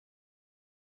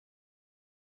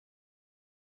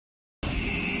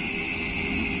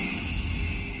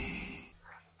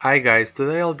Hi guys,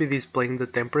 today I'll be displaying the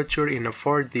temperature in a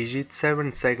 4-digit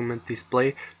 7-segment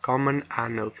display common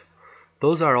anode.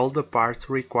 Those are all the parts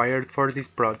required for this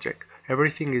project.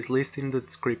 Everything is listed in the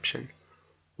description.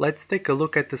 Let's take a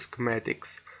look at the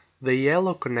schematics. The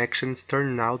yellow connections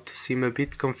turn out to seem a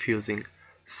bit confusing,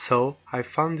 so I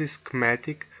found this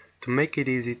schematic to make it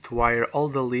easy to wire all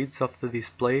the leads of the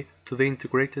display to the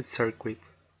integrated circuit.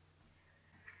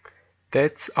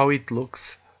 That's how it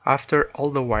looks after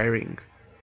all the wiring.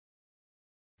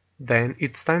 Then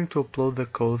it's time to upload the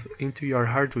code into your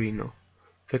Arduino.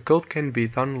 The code can be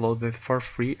downloaded for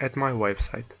free at my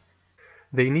website.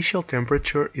 The initial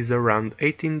temperature is around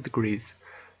 18 degrees.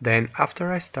 Then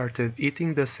after I started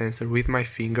hitting the sensor with my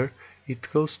finger,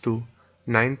 it goes to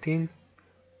 19,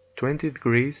 20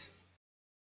 degrees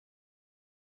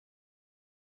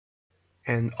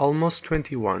and almost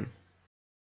 21.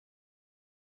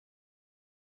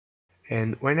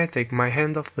 And when I take my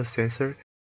hand off the sensor,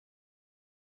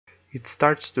 it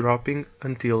starts dropping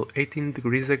until 18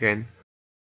 degrees again.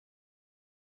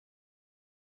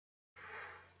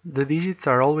 The digits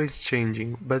are always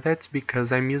changing, but that's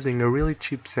because I'm using a really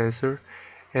cheap sensor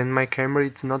and my camera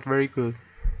is not very good.